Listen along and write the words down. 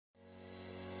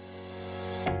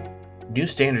New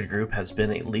Standard Group has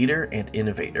been a leader and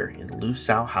innovator in loose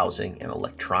sow housing and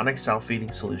electronic sow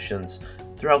feeding solutions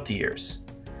throughout the years.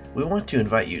 We want to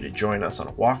invite you to join us on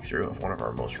a walkthrough of one of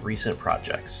our most recent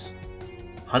projects.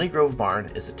 Honey Grove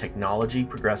Barn is a technology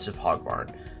progressive hog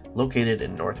barn located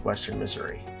in northwestern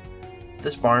Missouri.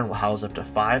 This barn will house up to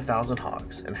 5,000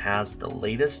 hogs and has the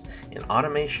latest in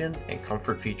automation and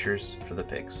comfort features for the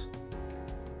pigs.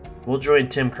 We'll join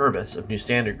Tim Kurbis of New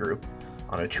Standard Group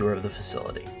on a tour of the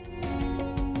facility.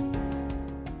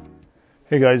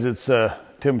 Hey guys, it's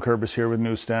Tim Kurbis here with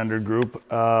New Standard Group.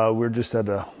 We're just at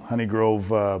a Honey Grove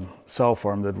sow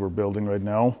farm that we're building right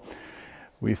now.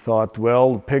 We thought,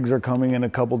 well, the pigs are coming in a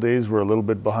couple days. We're a little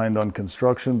bit behind on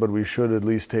construction, but we should at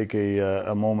least take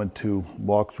a moment to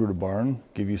walk through the barn,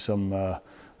 give you some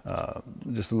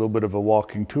just a little bit of a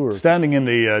walking tour. Standing in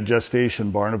the gestation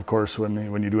barn, of course,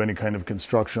 when you do any kind of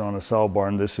construction on a sow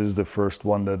barn, this is the first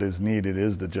one that is needed,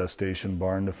 is the gestation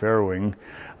barn. The farrowing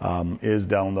is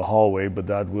down the hallway, but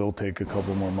that will take a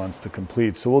couple more months to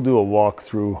complete. So we'll do a walk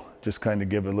through, just kind of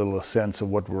give a little sense of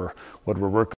what we're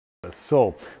working with.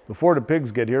 So before the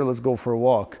pigs get here, let's go for a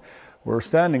walk. We're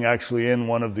standing actually in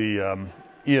one of the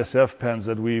ESF pens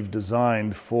that we've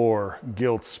designed for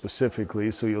gilts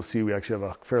specifically. So you'll see we actually have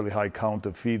a fairly high count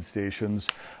of feed stations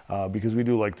because we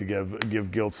do like to give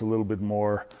gilts a little bit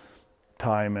more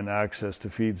time and access to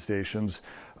feed stations.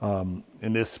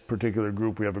 In this particular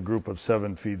group, we have a group of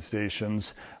 7 feed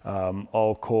stations,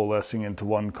 all coalescing into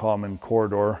one common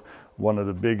corridor. One of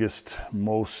the biggest,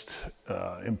 most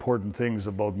important things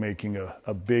about making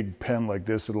a big pen like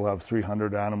this, it'll have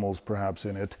 300 animals perhaps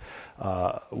in it,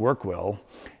 work well,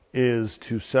 is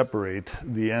to separate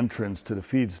the entrance to the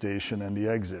feed station and the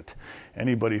exit.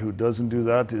 Anybody who doesn't do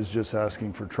that is just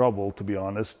asking for trouble, to be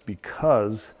honest,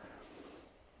 because,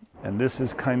 and this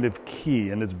is kind of key,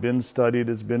 and it's been studied,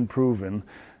 it's been proven,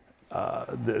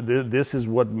 this is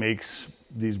what makes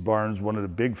these barns one of the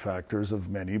big factors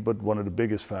of many, but one of the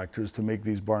biggest factors to make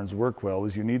these barns work well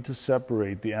is you need to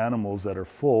separate the animals that are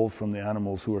full from the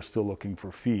animals who are still looking for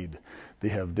feed. They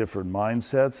have different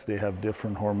mindsets, they have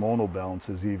different hormonal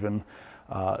balances even.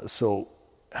 So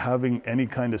having any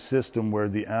kind of system where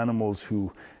the animals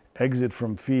who exit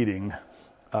from feeding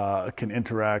can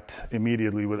interact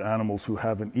immediately with animals who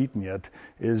haven't eaten yet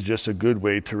is just a good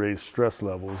way to raise stress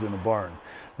levels in a barn.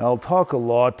 Now, I'll talk a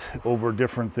lot over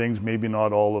different things, maybe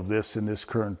not all of this in this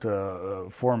current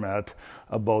format,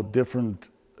 about different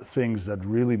things that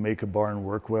really make a barn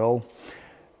work well.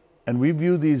 And we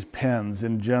view these pens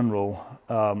in general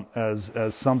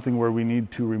as something where we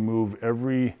need to remove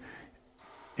every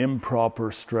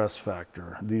improper stress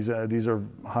factor. These are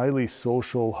highly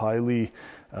social, highly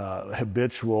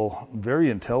habitual, very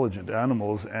intelligent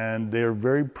animals, and they're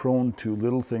very prone to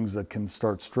little things that can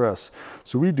start stress.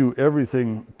 So we do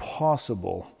everything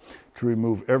possible to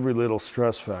remove every little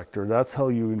stress factor. That's how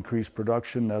you increase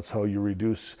production. That's how you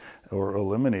reduce or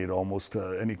eliminate almost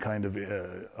any kind of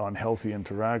unhealthy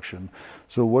interaction.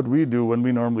 So what we do when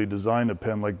we normally design a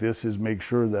pen like this is make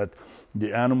sure that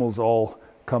the animals all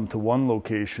come to one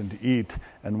location to eat,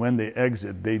 and when they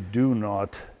exit, they do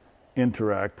not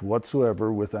interact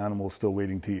whatsoever with animals still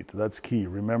waiting to eat. That's key.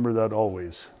 Remember that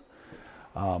always.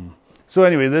 So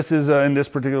anyway, this is in this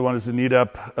particular one is a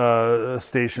NEATAP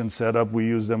station setup. We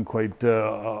use them quite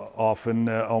often,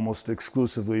 almost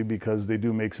exclusively, because they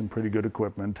do make some pretty good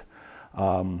equipment.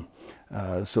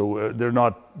 So they're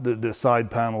not, the side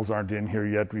panels aren't in here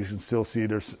yet. We can still see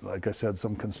there's, like I said,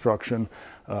 some construction.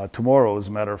 Tomorrow, as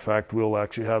a matter of fact, we'll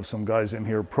actually have some guys in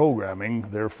here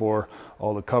programming. Therefore,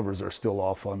 all the covers are still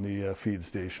off on the feed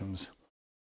stations.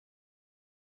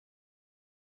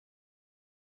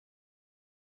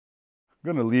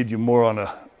 I'm going to lead you more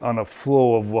on a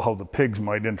flow of how the pigs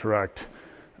might interact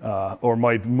or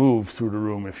might move through the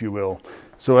room, if you will.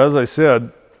 So as I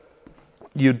said,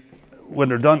 when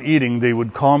they're done eating, they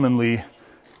would commonly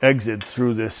exit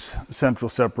through this central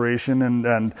separation,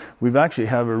 and we've actually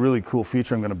have a really cool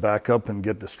feature. I'm going to back up and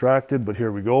get distracted, but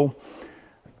here we go.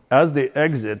 As they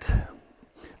exit,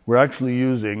 we're actually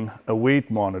using a weight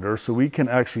monitor, so we can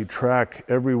actually track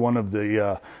every one of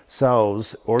the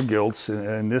sows or gilts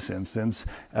in this instance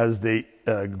as they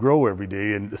grow every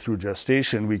day, and through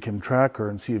gestation we can track her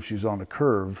and see if she's on a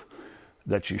curve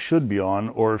that she should be on,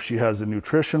 or if she has a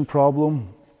nutrition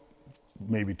problem,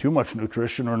 maybe too much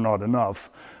nutrition or not enough.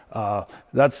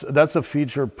 That's a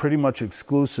feature pretty much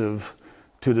exclusive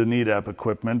to the NEATAP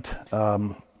equipment.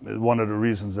 One of the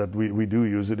reasons that we do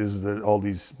use it is that all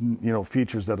these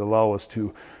features that allow us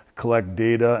to collect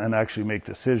data and actually make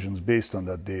decisions based on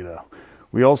that data.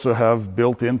 We also have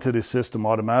built into the system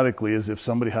automatically is if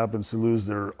somebody happens to lose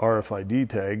their RFID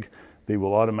tag, they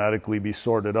will automatically be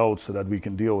sorted out so that we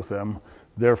can deal with them.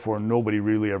 Therefore, nobody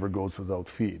really ever goes without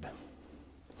feed.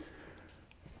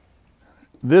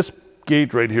 This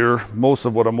gate right here, most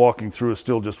of what I'm walking through is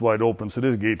still just wide open, so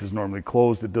this gate is normally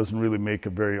closed. It doesn't really make a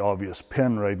very obvious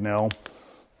pen right now,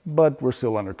 but we're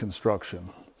still under construction.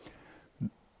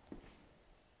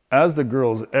 As the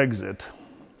girls exit,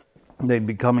 they'd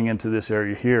be coming into this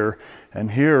area here,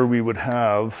 and here we would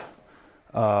have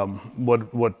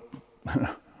what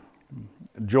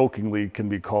jokingly can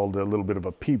be called a little bit of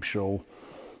a peep show,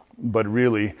 but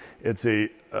really it's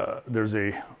there's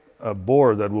a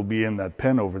boar that will be in that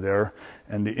pen over there,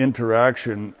 and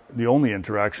the only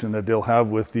interaction that they'll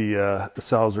have with the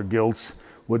sows or gilts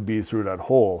would be through that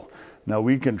hole. Now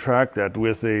we can track that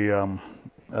with the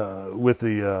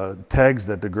tags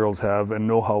that the girls have and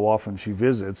know how often she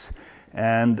visits.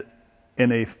 And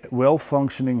in a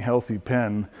well-functioning, healthy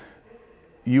pen,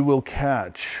 you will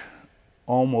catch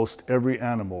almost every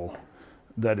animal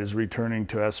that is returning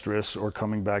to estrus or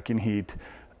coming back in heat.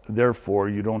 Therefore,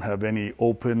 you don't have any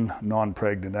open,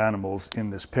 non-pregnant animals in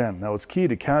this pen. Now, it's key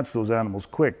to catch those animals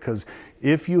quick, because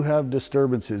if you have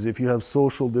disturbances, if you have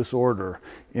social disorder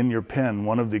in your pen,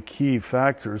 one of the key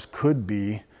factors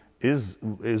is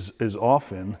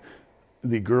often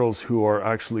the girls who are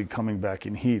actually coming back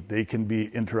in heat. They can be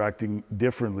interacting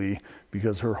differently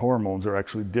because her hormones are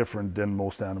actually different than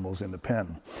most animals in the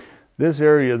pen. This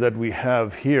area that we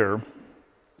have here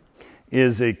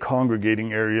is a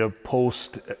congregating area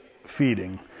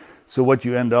post-feeding. So what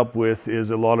you end up with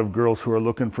is a lot of girls who are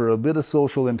looking for a bit of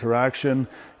social interaction.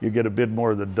 You get a bit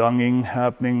more of the dunging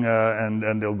happening,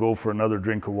 and they'll go for another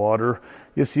drink of water.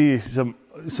 You see some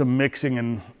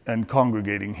mixing and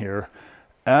congregating here.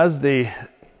 As they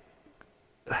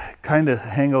kind of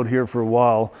hang out here for a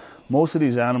while, most of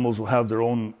these animals will have their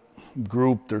own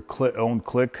group, their own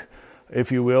clique,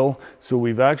 if you will. So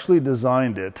we've actually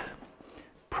designed it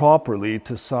properly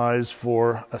to size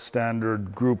for a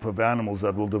standard group of animals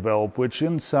that will develop, which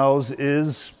in sows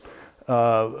is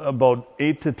about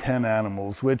 8 to 10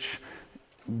 animals, which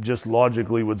just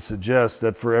logically would suggest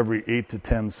that for every 8 to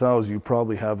 10 sows, you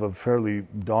probably have a fairly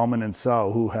dominant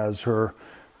sow who has her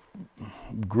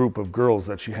group of girls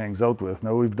that she hangs out with.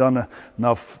 Now, we've done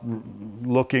enough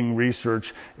looking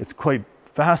research. It's quite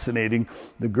fascinating.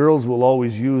 The girls will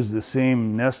always use the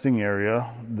same nesting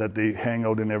area that they hang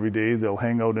out in every day. They'll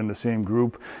hang out in the same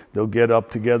group. They'll get up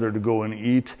together to go and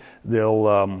eat.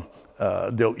 They'll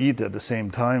eat at the same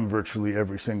time virtually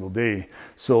every single day.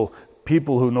 So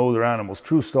people who know their animals,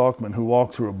 true stockmen who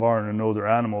walk through a barn and know their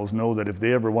animals, know that if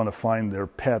they ever want to find their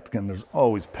pet, and there's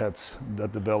always pets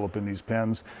that develop in these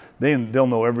pens, they'll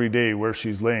know every day where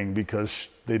she's laying because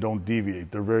they don't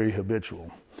deviate. They're very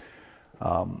habitual.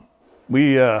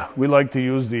 We like to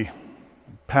use the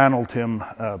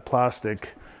Paneltim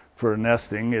plastic for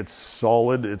nesting. It's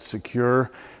solid, it's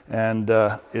secure, and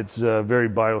it's very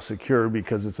biosecure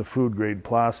because it's a food grade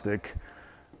plastic.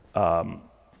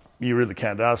 You really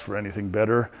can't ask for anything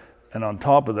better. And on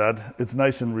top of that, it's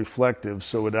nice and reflective,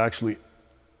 so it actually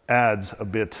adds a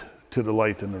bit to the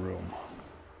light in the room.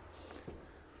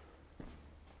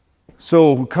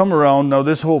 So come around. Now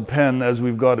this whole pen, as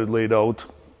we've got it laid out,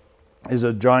 is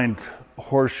a giant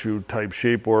horseshoe type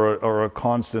shape or a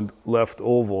constant left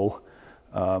oval.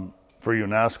 For you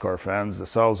NASCAR fans, the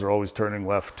sows are always turning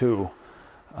left too.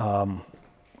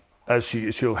 As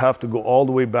she'll have to go all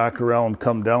the way back around,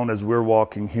 come down as we're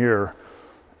walking here,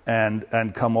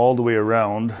 and come all the way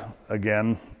around.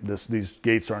 Again, these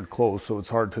gates aren't closed, so it's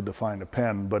hard to define a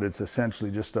pen, but it's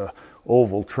essentially just a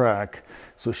oval track.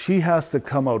 So she has to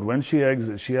come out, when she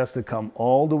exits, she has to come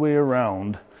all the way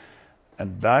around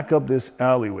and back up this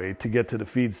alleyway to get to the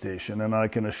feed station. And I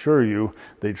can assure you,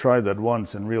 they tried that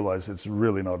once and realized it's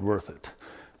really not worth it.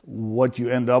 What you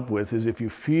end up with is, if you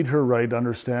feed her right,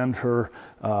 understand her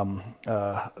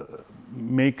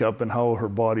makeup and how her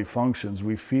body functions,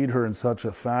 we feed her in such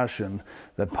a fashion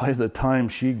that by the time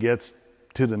she gets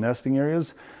to the nesting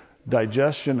areas,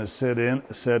 digestion is set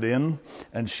in,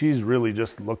 and she's really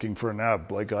just looking for a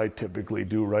nap, like I typically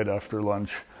do right after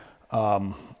lunch.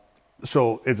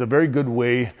 So it's a very good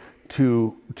way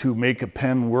to make a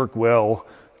pen work well,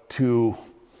 to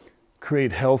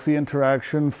create healthy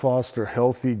interaction, foster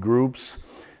healthy groups,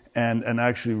 and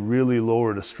actually really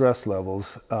lower the stress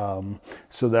levels,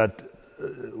 so that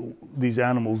these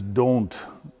animals don't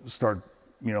start,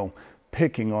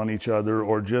 picking on each other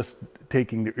or just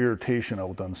taking the irritation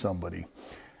out on somebody.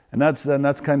 And that's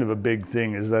kind of a big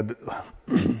thing, is that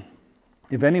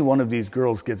if any one of these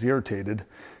girls gets irritated,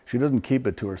 she doesn't keep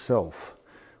it to herself.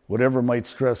 whatever might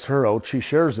stress her out, she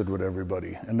shares it with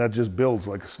everybody, and that just builds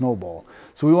like a snowball.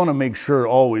 So we want to make sure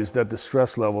always that the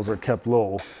stress levels are kept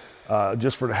low,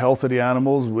 just for the health of the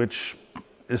animals, which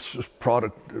is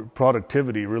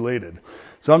productivity related.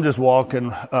 So I'm just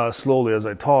walking slowly as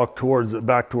I talk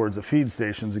back towards the feed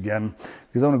stations again,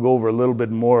 because I want to go over a little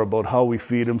bit more about how we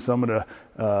feed them, some of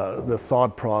the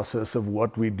thought process of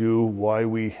what we do, why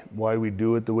we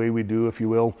do it the way we do, if you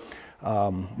will.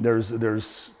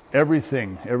 There's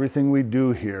everything we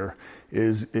do here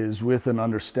is with an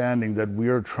understanding that we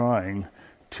are trying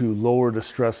to lower the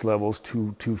stress levels,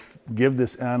 to give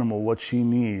this animal what she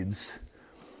needs,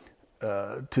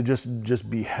 to just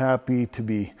be happy, to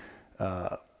be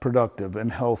productive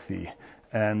and healthy,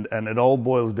 and it all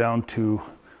boils down to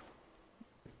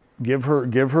give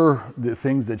her the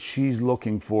things that she's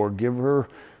looking for, give her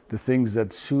the things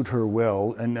that suit her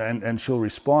well, and she'll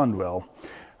respond well.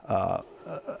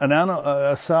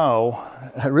 A sow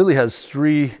really has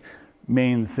three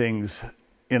main things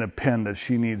in a pen that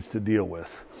she needs to deal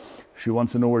with. She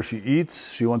wants to know where she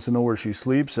eats, she wants to know where she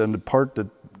sleeps, and the part that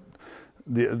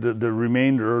the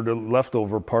remainder, or the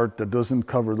leftover part that doesn't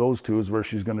cover those two, is where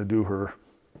she's going to do her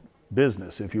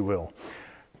business, if you will.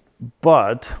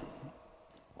 But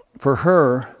for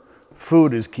her,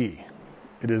 food is key.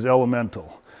 It is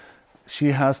elemental. She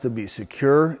has to be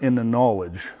secure in the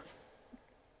knowledge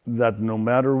that no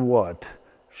matter what,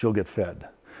 she'll get fed.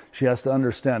 She has to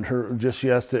understand she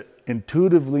has to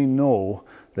intuitively know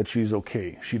that she's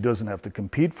okay. She doesn't have to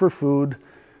compete for food.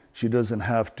 She doesn't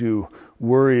have to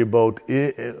worry about,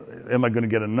 am I going to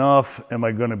get enough? Am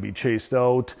I going to be chased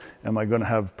out? Am I going to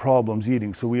have problems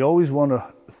eating? So we always want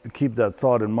to keep that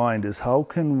thought in mind, is how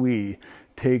can we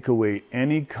take away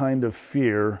any kind of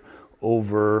fear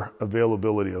over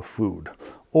availability of food?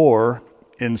 Or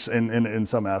in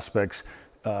some aspects,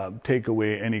 take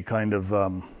away any kind of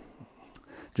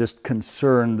just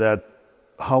concern that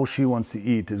how she wants to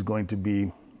eat is going to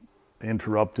be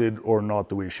interrupted or not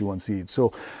the way she wants to eat.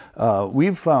 So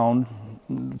we've found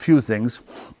a few things.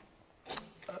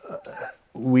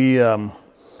 We want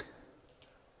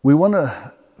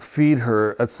to feed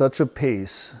her at such a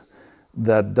pace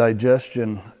that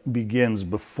digestion begins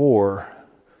before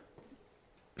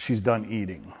she's done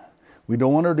eating. We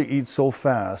don't want her to eat so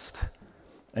fast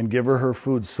and give her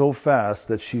food so fast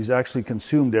that she's actually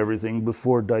consumed everything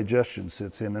before digestion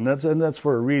sits in. And that's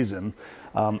for a reason.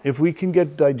 If we can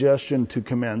get digestion to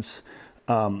commence,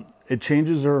 it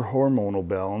changes her hormonal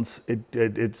balance.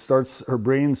 Her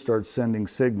brain starts sending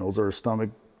signals, or her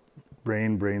stomach,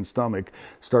 brain, stomach,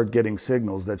 start getting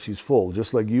signals that she's full.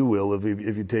 Just like you will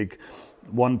if you take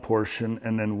one portion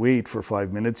and then wait for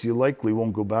 5 minutes, you likely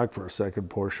won't go back for a second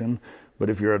portion. But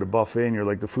if you're at a buffet and you're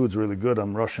like, the food's really good,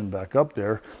 I'm rushing back up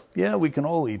there, yeah, we can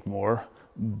all eat more,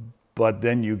 but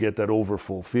then you get that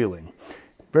overfull feeling.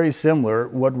 Very similar,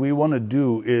 what we want to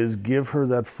do is give her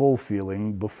that full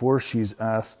feeling before she's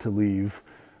asked to leave,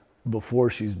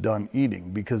 before she's done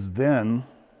eating. Because then,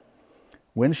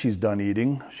 when she's done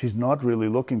eating, she's not really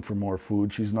looking for more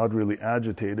food, she's not really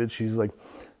agitated, she's like,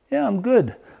 yeah, I'm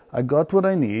good, I got what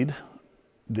I need.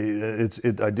 I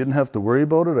didn't have to worry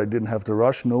about it. I didn't have to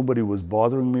rush. Nobody was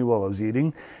bothering me while I was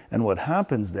eating. And what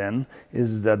happens then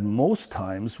is that most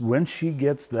times when she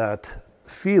gets that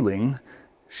feeling,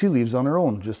 she leaves on her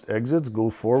own, just exits,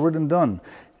 goes forward, and done.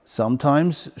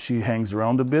 Sometimes she hangs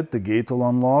around a bit, the gate will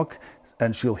unlock,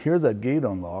 and she'll hear that gate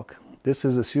unlock. This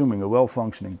is assuming a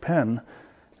well-functioning pen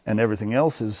and everything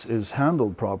else is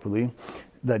handled properly.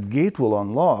 That gate will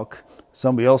unlock,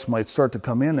 somebody else might start to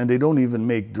come in and they don't even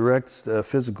make direct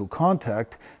physical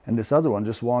contact, and this other one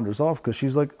just wanders off because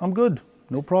she's like, I'm good,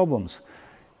 no problems.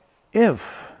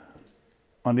 If,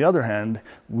 on the other hand,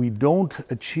 we don't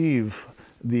achieve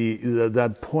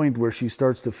that point where she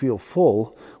starts to feel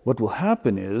full, what will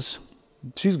happen is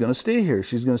she's going to stay here.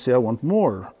 She's going to say, I want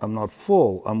more. I'm not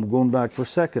full. I'm going back for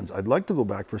seconds. I'd like to go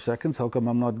back for seconds. How come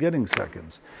I'm not getting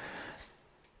seconds?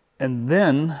 And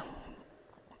then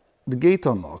the gate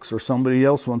unlocks, or somebody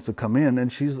else wants to come in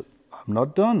and she's, I'm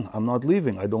not done, I'm not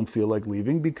leaving, I don't feel like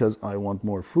leaving because I want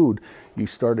more food. You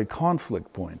start a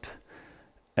conflict point.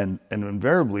 And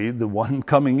invariably, the one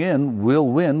coming in will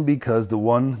win because the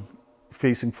one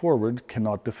facing forward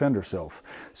cannot defend herself.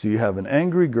 So you have an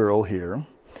angry girl here,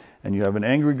 and you have an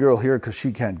angry girl here because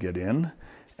she can't get in,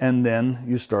 and then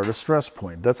you start a stress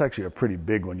point. That's actually a pretty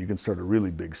big one. You can start a really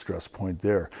big stress point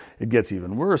there. It gets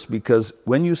even worse because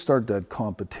when you start that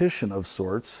competition of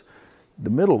sorts, the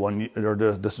middle one, or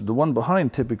the one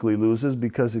behind, typically loses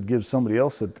because it gives somebody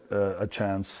else a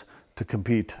chance to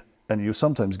compete, and you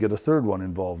sometimes get a third one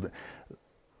involved.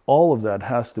 All of that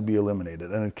has to be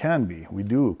eliminated, and it can be. We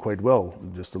do quite well.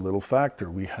 Just a little factor.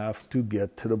 We have to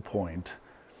get to the point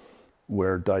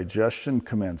where digestion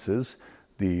commences,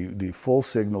 the full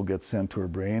signal gets sent to our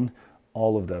brain,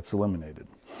 all of that's eliminated.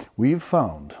 We've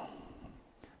found,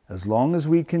 as long as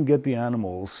we can get the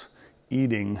animals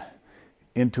eating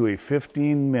into a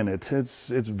 15-minute,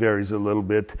 it varies a little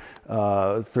bit,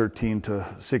 13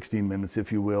 to 16 minutes,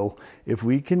 if you will. If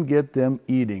we can get them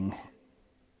eating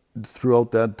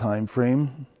throughout that time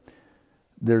frame,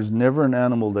 there's never an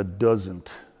animal that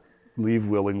doesn't leave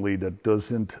willingly, that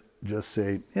doesn't just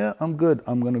say, yeah, I'm good,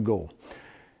 I'm going to go.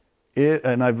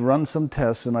 And I've run some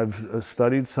tests, and I've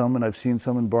studied some, and I've seen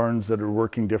some in barns that are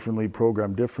working differently,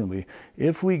 programmed differently.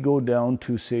 If we go down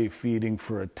to, say, feeding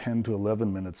for a 10 to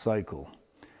 11 minute cycle,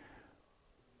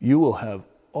 you will have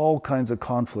all kinds of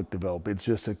conflict develop. It's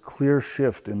just a clear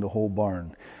shift in the whole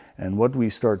barn. And what we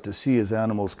start to see is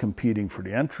animals competing for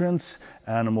the entrance,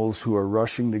 animals who are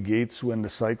rushing the gates when the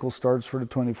cycle starts for the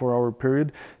 24-hour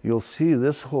period. You'll see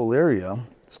this whole area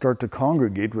start to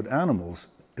congregate with animals.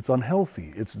 It's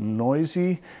unhealthy, it's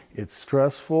noisy, it's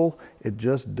stressful, it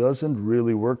just doesn't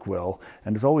really work well.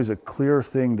 And it's always a clear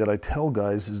thing that I tell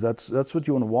guys is that's what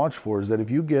you want to watch for, is that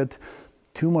if you get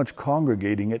too much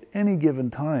congregating at any given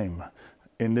time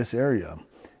in this area,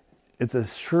 it's a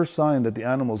sure sign that the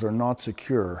animals are not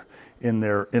secure in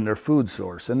their food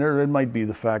source. And it might be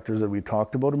the factors that we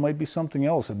talked about. It might be something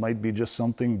else. It might be just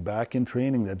something back in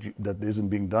training that isn't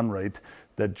being done right,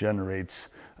 that generates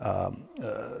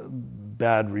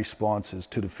bad responses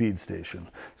to the feed station.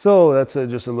 So that's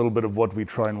just a little bit of what we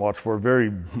try and watch for. Very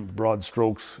broad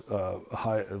strokes,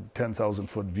 high 10,000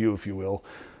 foot view, if you will.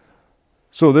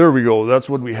 So there we go. That's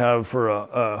what we have for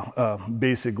a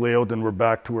basic layout, and we're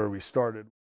back to where we started.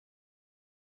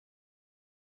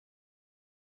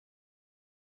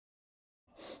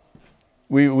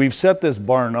 We've set this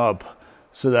barn up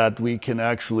so that we can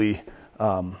actually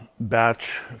batch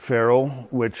farrow,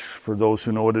 which for those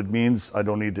who know what it means, I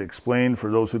don't need to explain. For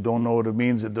those who don't know what it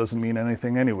means, it doesn't mean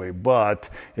anything anyway. But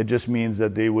it just means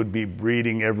that they would be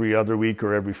breeding every other week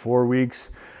or every 4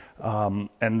 weeks,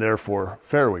 and therefore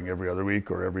farrowing every other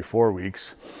week or every 4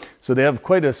 weeks. So they have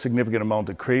quite a significant amount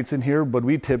of crates in here, but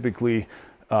we typically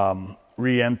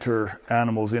re-enter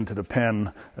animals into the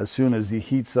pen as soon as the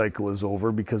heat cycle is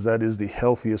over, because that is the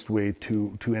healthiest way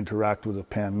to interact with a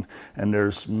pen. And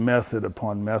there's method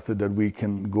upon method that we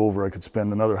can go over. I could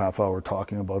spend another half hour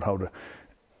talking about how to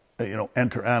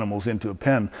enter animals into a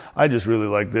pen. I just really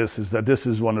like this, is that this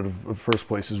is one of the first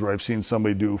places where I've seen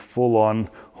somebody do full-on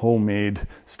homemade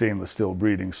stainless steel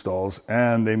breeding stalls,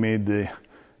 and they made the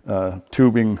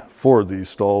tubing for these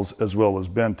stalls as well as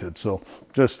bent it. So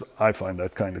I find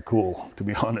that kind of cool, to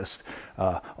be honest.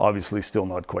 Obviously still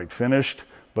not quite finished,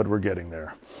 but we're getting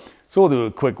there. So we'll do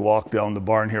a quick walk down the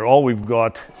barn here. All we've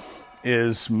got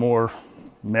is more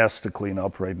mess to clean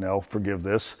up right now, forgive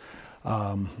this.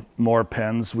 More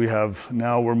pens.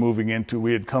 We're moving into,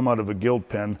 we had come out of a gilt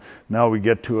pen, now we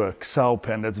get to a sow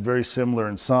pen that's very similar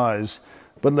in size,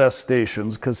 but less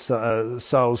stations, because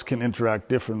sows can interact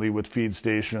differently with feed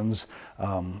stations.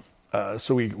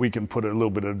 So we can put a little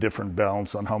bit of different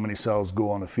balance on how many sows go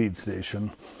on a feed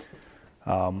station.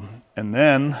 And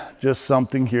then just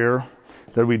something here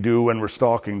that we do when we're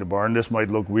stocking the barn. This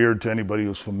might look weird to anybody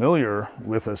who's familiar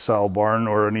with a sow barn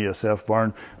or an ESF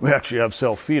barn. We actually have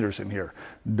self-feeders in here.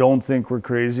 Don't think we're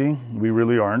crazy. We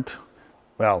really aren't.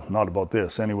 Well, not about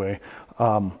this anyway.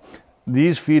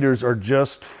 These feeders are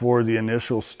just for the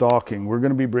initial stocking. We're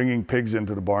going to be bringing pigs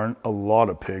into the barn, a lot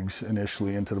of pigs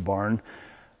initially into the barn,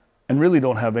 and really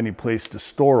don't have any place to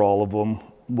store all of them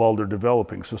while they're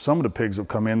developing. So some of the pigs will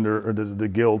come in, or the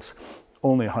gilts,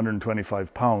 only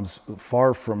 125 pounds,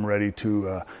 far from ready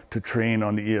to train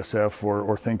on the ESF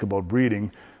or think about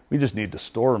breeding. We just need to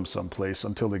store them someplace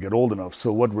until they get old enough.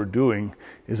 So what we're doing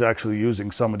is actually using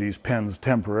some of these pens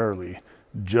temporarily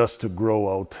just to grow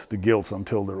out the gilts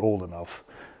until they're old enough.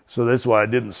 So that's why I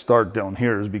didn't start down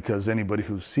here, is because anybody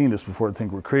who's seen this before would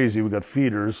think we're crazy. We've got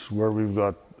feeders where we've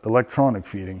got electronic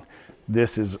feeding.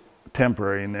 This is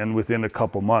temporary, and then within a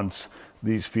couple months,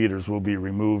 these feeders will be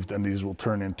removed and these will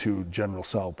turn into general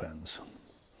sow pens.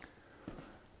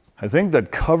 I think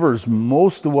that covers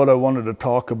most of what I wanted to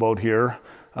talk about here.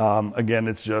 Again,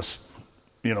 it's just,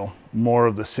 more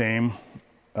of the same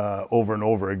over and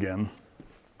over again.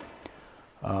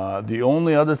 The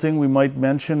only other thing we might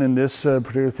mention in this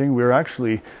particular thing, we're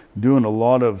actually doing a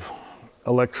lot of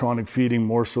electronic feeding,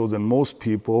 more so than most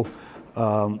people,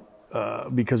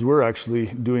 because we're actually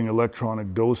doing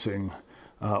electronic dosing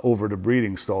over the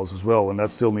breeding stalls as well, and that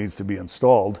still needs to be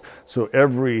installed. So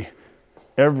every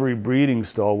breeding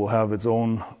stall will have its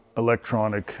own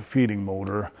electronic feeding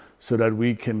motor so that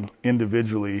we can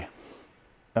individually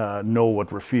know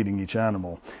what we're feeding each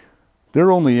animal.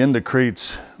 They're only in the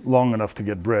crates long enough to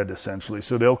get bred, essentially.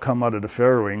 So they'll come out of the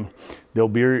farrowing, they'll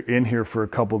be in here for a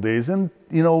couple days, and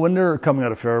you know, when they're coming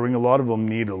out of farrowing, a lot of them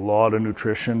need a lot of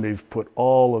nutrition. They've put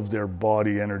all of their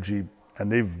body energy,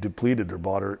 and they've depleted their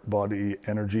body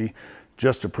energy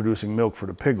just to producing milk for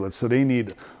the piglets. So they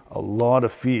need a lot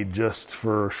of feed just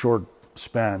for a short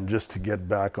span, just to get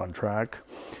back on track.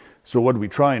 So what we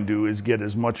try and do is get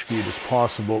as much feed as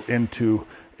possible into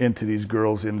these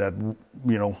girls in that,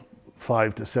 you know,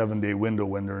 5 to 7 day window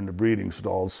when they're in the breeding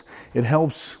stalls. It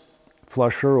helps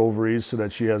flush her ovaries so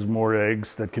that she has more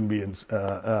eggs that can be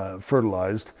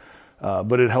fertilized,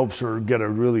 but it helps her get a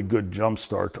really good jump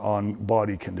start on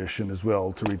body condition as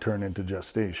well to return into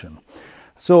gestation.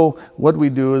 So what we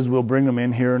do is we'll bring them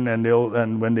in here,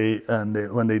 and when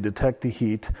they detect the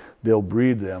heat, they'll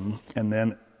breed them, and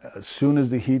then as soon as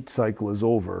the heat cycle is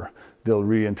over, they'll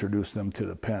reintroduce them to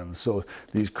the pens. So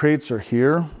these crates are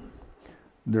here.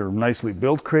 They're nicely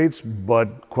built crates,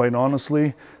 but quite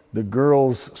honestly, the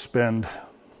girls spend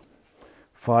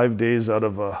 5 days out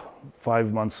of a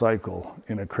 5-month cycle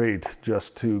in a crate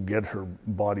just to get her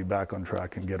body back on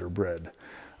track and get her bred.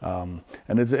 And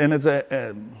it's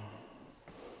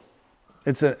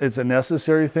a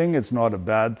necessary thing. It's not a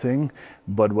bad thing,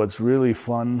 but what's really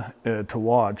fun to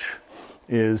watch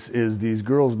is these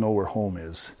girls know where home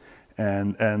is.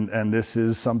 And this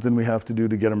is something we have to do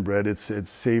to get them bred. It's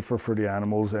safer for the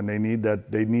animals, and they need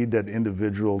that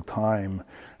individual time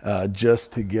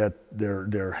just to get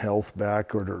their health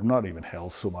back, or not even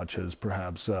health so much as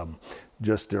perhaps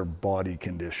just their body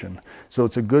condition. So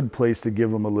it's a good place to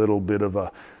give them a little bit of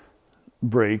a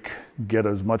break, get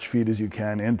as much feed as you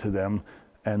can into them,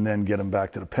 and then get them back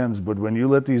to the pens. But when you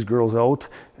let these girls out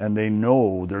and they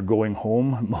know they're going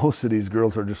home, most of these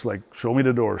girls are just like, show me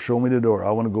the door, show me the door.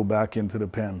 I want to go back into the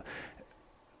pen.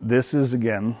 This is,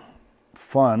 again,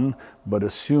 fun, but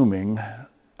assuming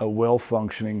a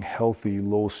well-functioning, healthy,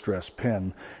 low-stress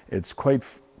pen. It's quite,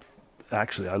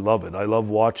 actually, I love it. I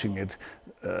love watching it.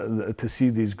 To see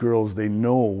these girls, they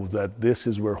know that this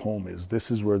is where home is. This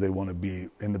is where they want to be,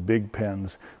 in the big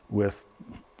pens with,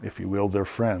 if you will, their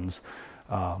friends.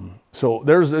 So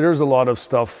there's a lot of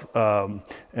stuff.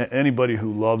 Anybody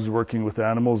who loves working with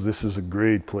animals, this is a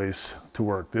great place to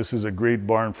work. This is a great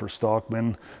barn for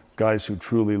stockmen, guys who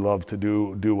truly love to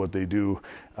do what they do.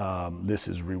 This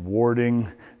is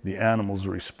rewarding. The animals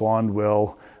respond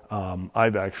well.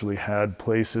 I've actually had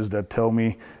places that tell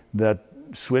me that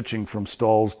switching from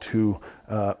stalls to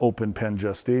open pen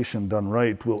gestation done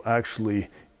right will actually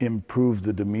improve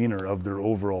the demeanor of their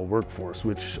overall workforce,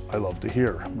 which I love to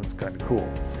hear. It's kind of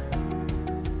cool.